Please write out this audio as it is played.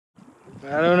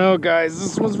I don't know, guys.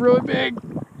 This one's really big.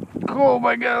 Oh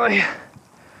my golly.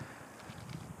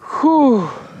 Whew.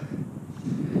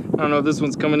 I don't know if this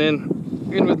one's coming in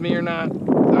with me or not.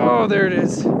 Oh, there it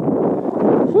is.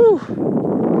 Whew.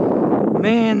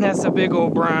 Man, that's a big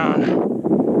old brown.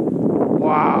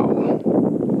 Wow.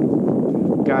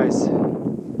 Guys,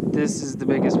 this is the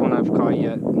biggest one I've caught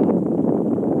yet.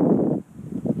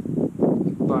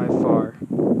 By far.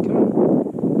 Come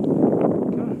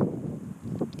on. Come on.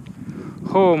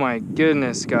 Oh my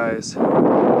goodness, guys.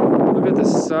 Look at the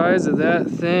size of that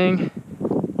thing.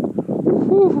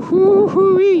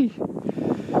 Woo-hoo-hoo-wee.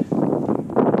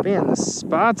 Man, the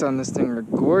spots on this thing are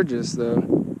gorgeous, though.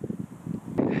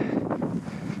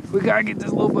 We gotta get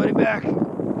this little buddy back.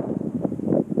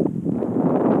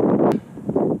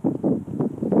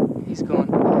 He's going.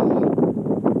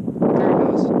 There he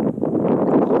goes.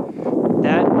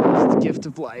 That is the gift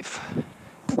of life.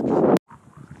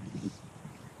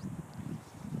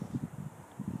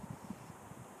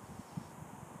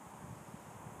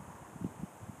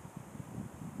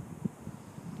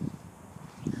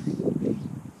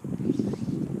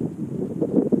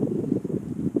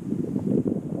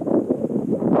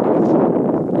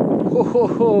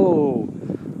 Whoa,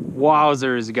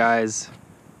 wowzers, guys.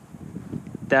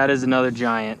 That is another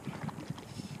giant.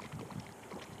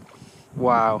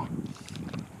 Wow.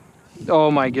 Oh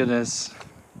my goodness.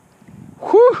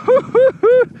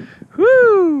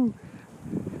 Woo!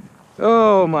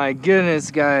 Oh my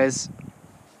goodness, guys.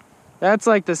 That's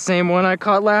like the same one I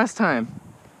caught last time.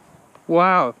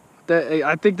 Wow.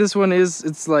 I think this one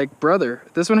it's like brother.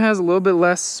 This one has a little bit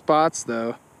less spots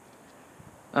though.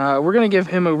 We're gonna give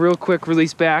him a real quick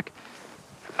release back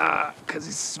because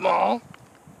he's small.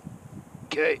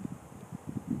 Okay,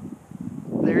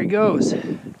 there he goes.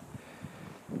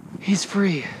 He's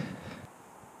free.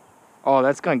 Oh,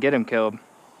 that's gonna get him killed.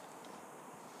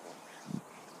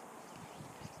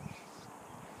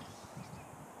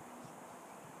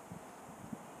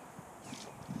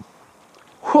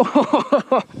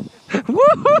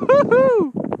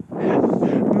 Woo-hoo-hoo-hoo!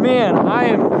 Man, I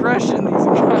am crushing these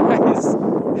guys.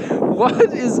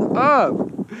 What is up?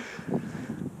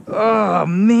 Oh,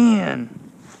 man.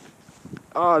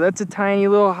 Oh, that's a tiny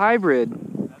little hybrid.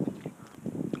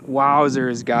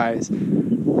 Wowzers, guys.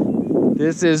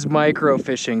 This is micro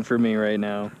fishing for me right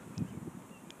now.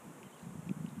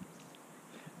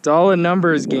 It's all a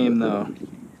numbers game, though.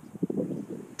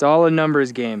 It's all a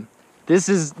numbers game. This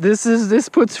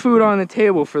puts food on the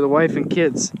table for the wife and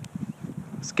kids.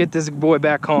 Let's get this boy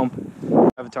back home. I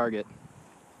have a target.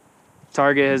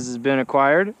 Target has been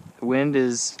acquired. The wind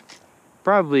is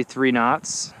probably 3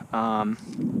 knots. And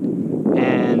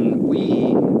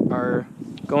we are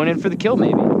going in for the kill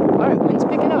maybe. All right, wind's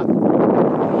picking up.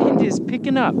 Wind is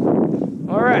picking up.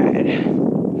 All right,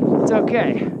 it's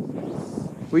okay.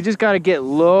 We just gotta get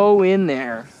low in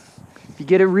there. If you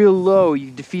get it real low,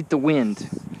 you defeat the wind.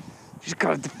 You just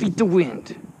gotta defeat the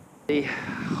wind. Money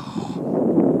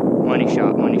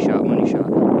shot, money shot, money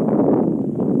shot.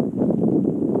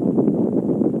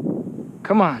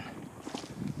 Come on.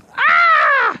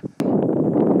 Ah!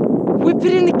 Whip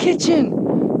it in the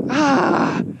kitchen.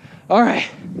 Ah! All right.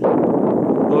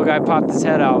 Little guy popped his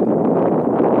head out.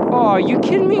 Oh, you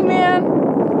kidding me, man?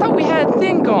 I thought we had a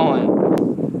thing going.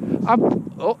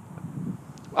 Oh.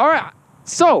 All right.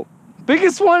 So,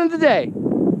 biggest one of the day.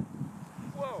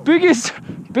 Whoa. Biggest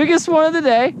one of the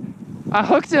day. I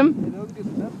hooked him.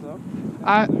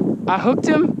 I hooked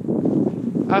him.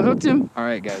 All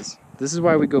right, guys. This is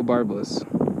why we go barbless.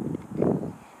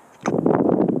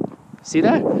 See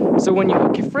that? So when you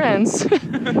hook your friends,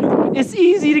 it's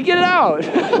easy to get it out.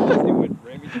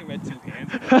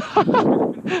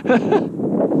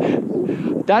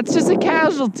 That's just a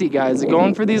casualty, guys.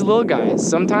 Going for these little guys.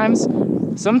 Sometimes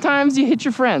you hit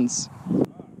your friends.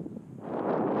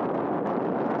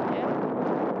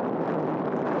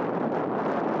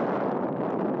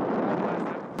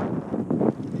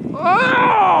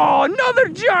 Oh, another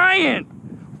giant!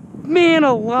 Man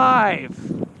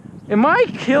alive! Am I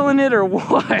killing it or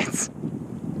what?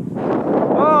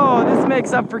 Oh, this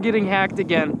makes up for getting hacked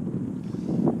again.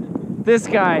 This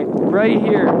guy right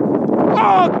here.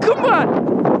 Oh, come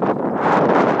on!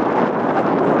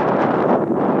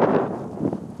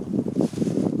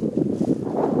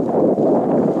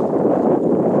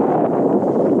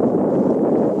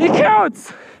 He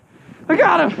counts! I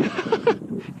got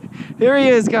him! There he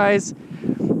is, guys.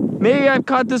 Maybe I've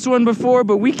caught this one before,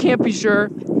 but we can't be sure.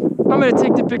 I'm gonna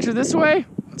take the picture this way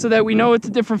so that we know it's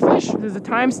a different fish. There's a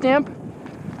timestamp.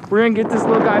 We're gonna get this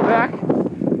little guy back.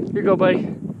 Here you go,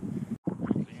 buddy.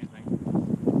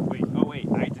 Wait, oh wait,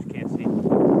 I just can't see.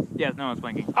 Yeah, no, it's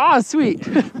blinking. Ah, sweet.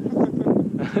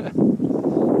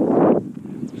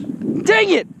 Dang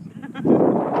it! That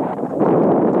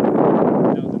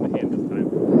was in the hand this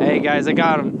time. Hey guys, I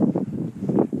got him.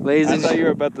 I thought you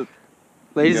were about to...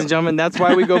 Ladies and gentlemen, that's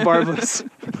why we go barbless.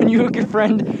 When you hook your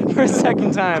friend for a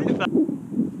second time.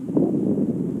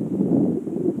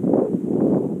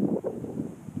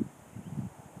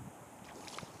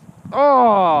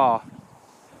 Oh!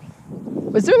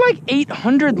 Is there like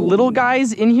 800 little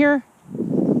guys in here?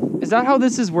 Is that how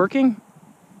this is working?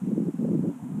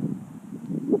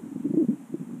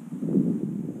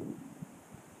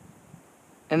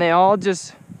 And they all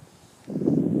just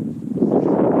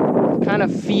kind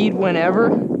of feed whenever.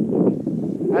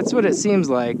 That's what it seems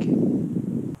like.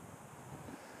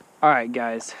 All right,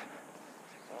 guys.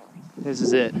 This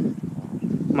is it.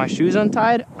 My shoes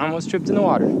untied, I almost tripped in the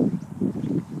water.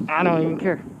 I don't even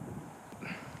care.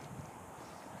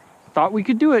 Thought we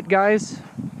could do it, guys.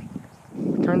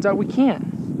 Turns out we can't.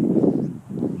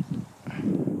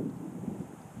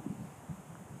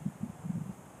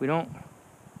 We don't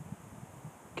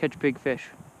catch big fish.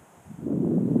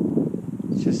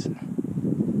 It's just...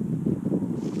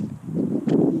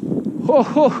 Ho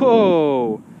ho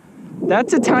ho!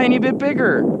 That's a tiny bit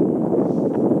bigger.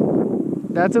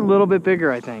 That's a little bit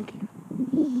bigger, I think.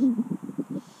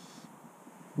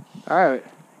 Alright.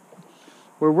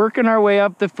 We're working our way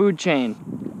up the food chain.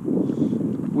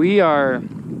 We are...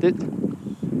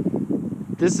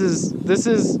 This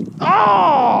is...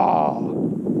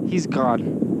 Oh! He's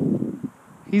gone.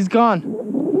 He's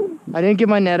gone. I didn't get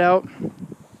my net out.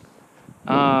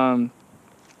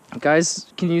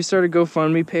 Guys, can you start a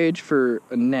GoFundMe page for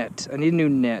a net? I need a new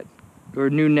net. Or a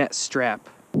new net strap.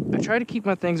 I try to keep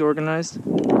my things organized.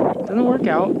 Doesn't work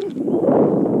out.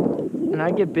 And I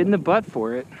get bit in the butt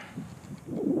for it.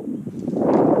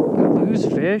 I lose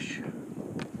fish.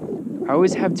 I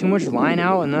always have too much line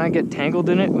out and then I get tangled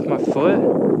in it with my foot.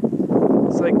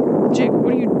 It's like, Jake,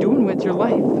 what are you doing with your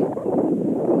life?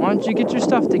 Why don't you get your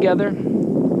stuff together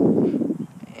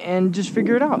and just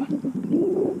figure it out?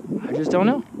 I just don't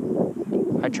know.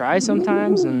 I try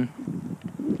sometimes and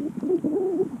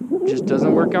it just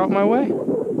doesn't work out my way.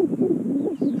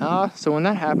 So when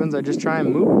that happens, I just try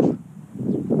and move.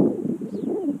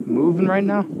 Moving right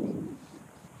now.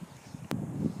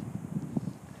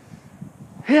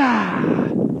 Yeah.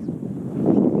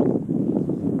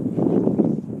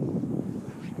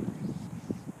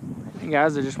 Hey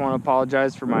guys, I just want to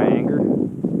apologize for my anger.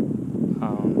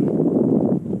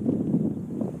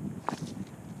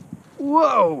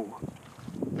 Whoa!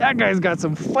 That guy's got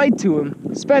some fight to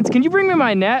him. Spence, can you bring me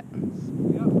my net?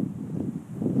 Yep.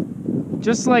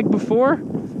 Just like before,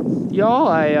 y'all,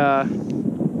 I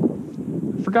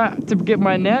forgot to get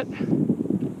my net.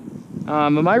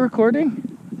 Am I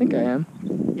recording? I think I am.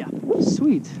 Yeah.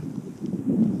 Sweet.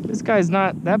 This guy's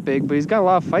not that big, but he's got a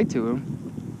lot of fight to him.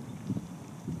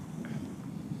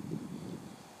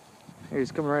 Here,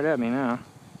 he's coming right at me now.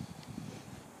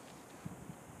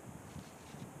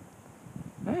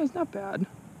 Hey, he's not bad.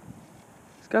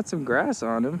 He's got some grass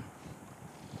on him.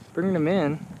 Bringing him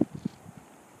in.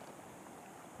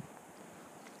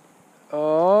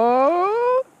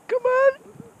 Oh, come on.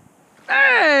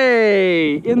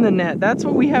 Hey, in the net. That's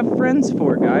what we have friends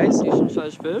for, guys. Decent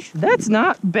sized fish. That's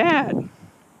not bad.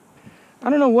 I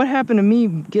don't know what happened to me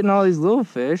getting all these little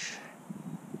fish.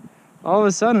 All of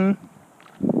a sudden,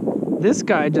 this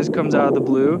guy just comes out of the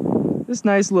blue. This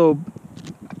nice little...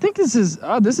 I think this is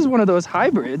one of those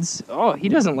hybrids. Oh, he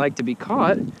doesn't like to be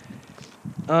caught.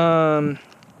 I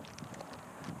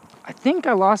think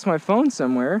I lost my phone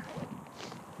somewhere.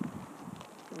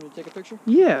 Want me to take a picture?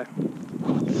 Yeah.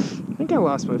 I think I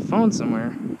lost my phone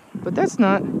somewhere. But that's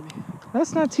not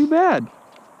too bad.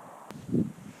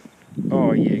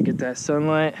 Oh yeah, get that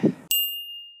sunlight.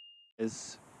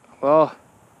 Well,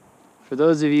 for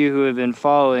those of you who have been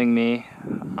following me,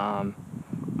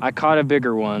 I caught a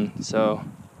bigger one, so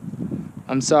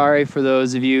I'm sorry for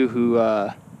those of you who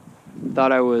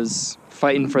thought I was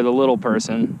fighting for the little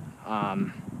person.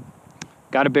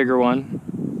 Got a bigger one.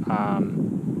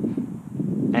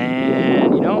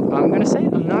 And, you know, I'm gonna say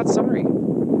it, I'm not sorry.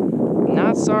 I'm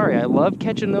not sorry. I love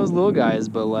catching those little guys,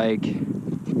 but, like,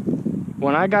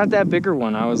 when I got that bigger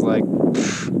one, I was like,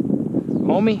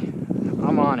 homie,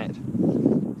 I'm on it.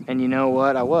 And you know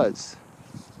what? I was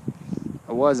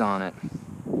on it.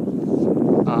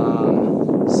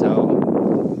 So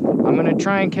I'm gonna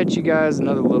try and catch you guys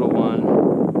another little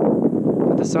one,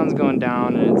 but the sun's going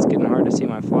down and it's getting hard to see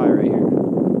my fly right here.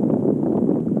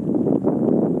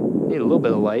 Need a little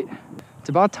bit of light. It's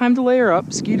about time to layer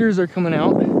up. Skeeters are coming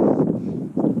out.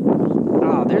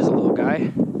 Ah, there's a little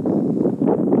guy.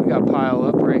 We got pile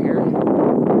up right here.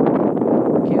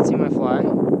 Can't see my fly.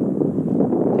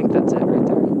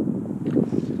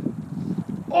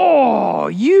 Oh,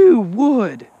 you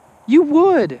would. You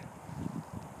would.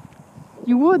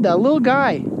 You would. That little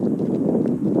guy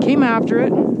came after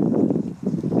it.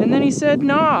 And then he said,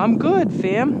 nah, I'm good,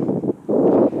 fam.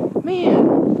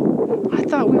 Man, I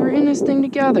thought we were in this thing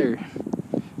together.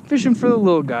 Fishing for the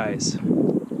little guys.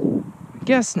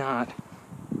 Guess not.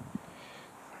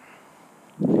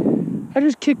 I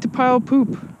just kicked a pile of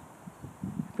poop.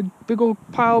 Big old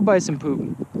pile of bison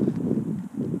poop.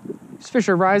 These fish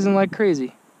are rising like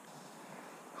crazy.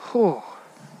 Oh.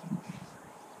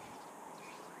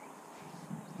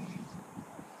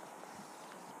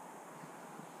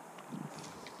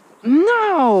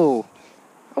 No!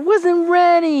 I wasn't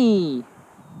ready!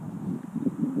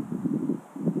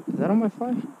 Is that on my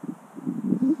fly?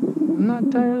 I'm not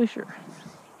entirely sure.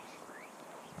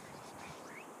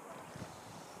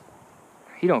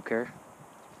 He don't care.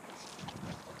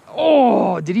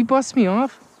 Oh, did he bust me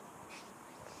off?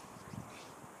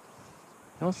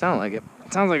 Don't sound like it.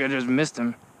 It sounds like I just missed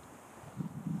him.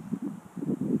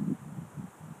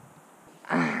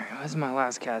 This is my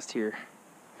last cast here.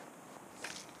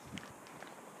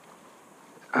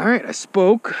 Alright, I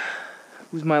spoke.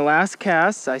 It was my last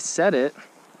cast. I said it.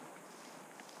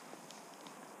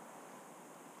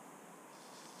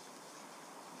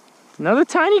 Another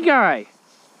tiny guy.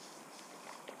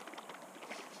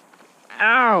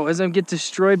 Ow, as I get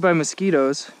destroyed by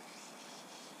mosquitoes.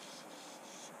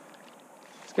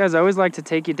 These guys always like to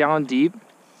take you down deep.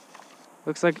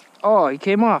 Looks like, oh, he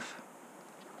came off.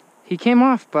 He came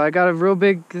off, but I got a real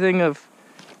big thing of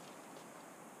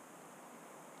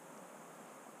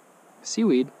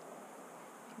seaweed.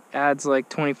 Adds like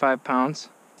 25 pounds.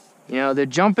 You know, they're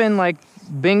jumping like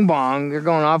bing bong. They're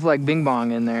going off like bing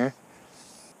bong in there.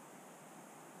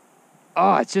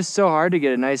 Oh, it's just so hard to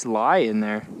get a nice lie in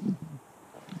there.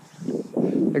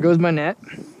 There goes my net.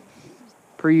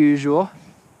 Per usual.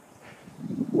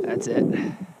 That's it.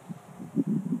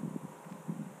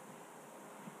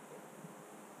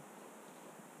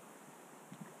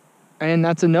 And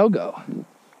that's a no-go.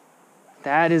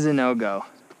 That is a no-go.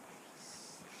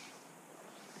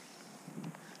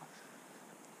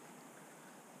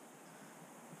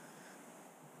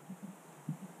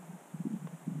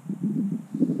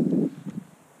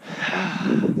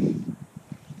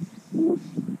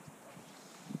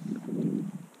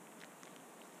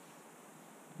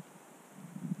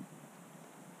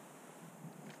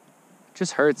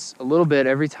 Just hurts a little bit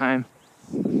every time.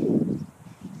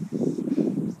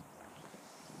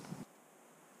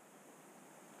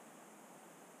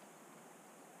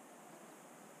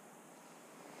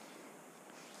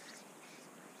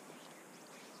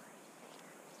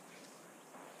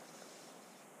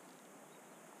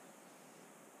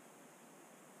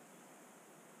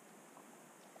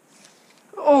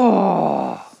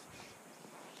 Oh,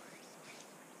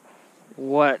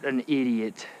 what an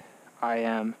idiot I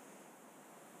am.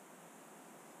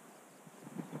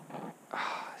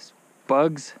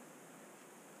 Bugs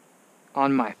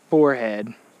on my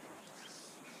forehead.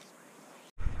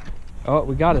 Oh,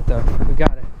 we got it though. We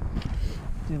got it.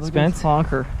 Dude, look Spence? at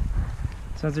honker.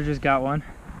 Spencer just got one.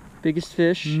 Biggest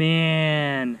fish.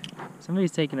 Man,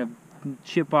 somebody's taking a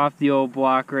chip off the old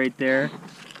block right there.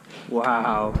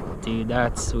 Wow, dude,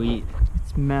 that's sweet.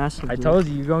 It's massive. I dude. told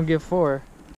you, you're gonna get 4.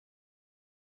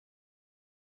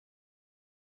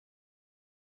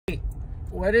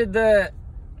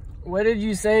 What did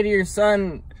you say to your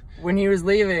son when he was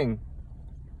leaving?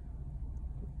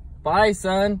 Bye,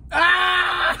 son.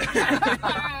 Ah!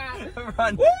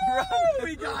 Run, Woo! run.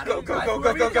 We got Go, him. go,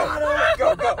 go, go, go,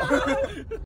 go, go, go.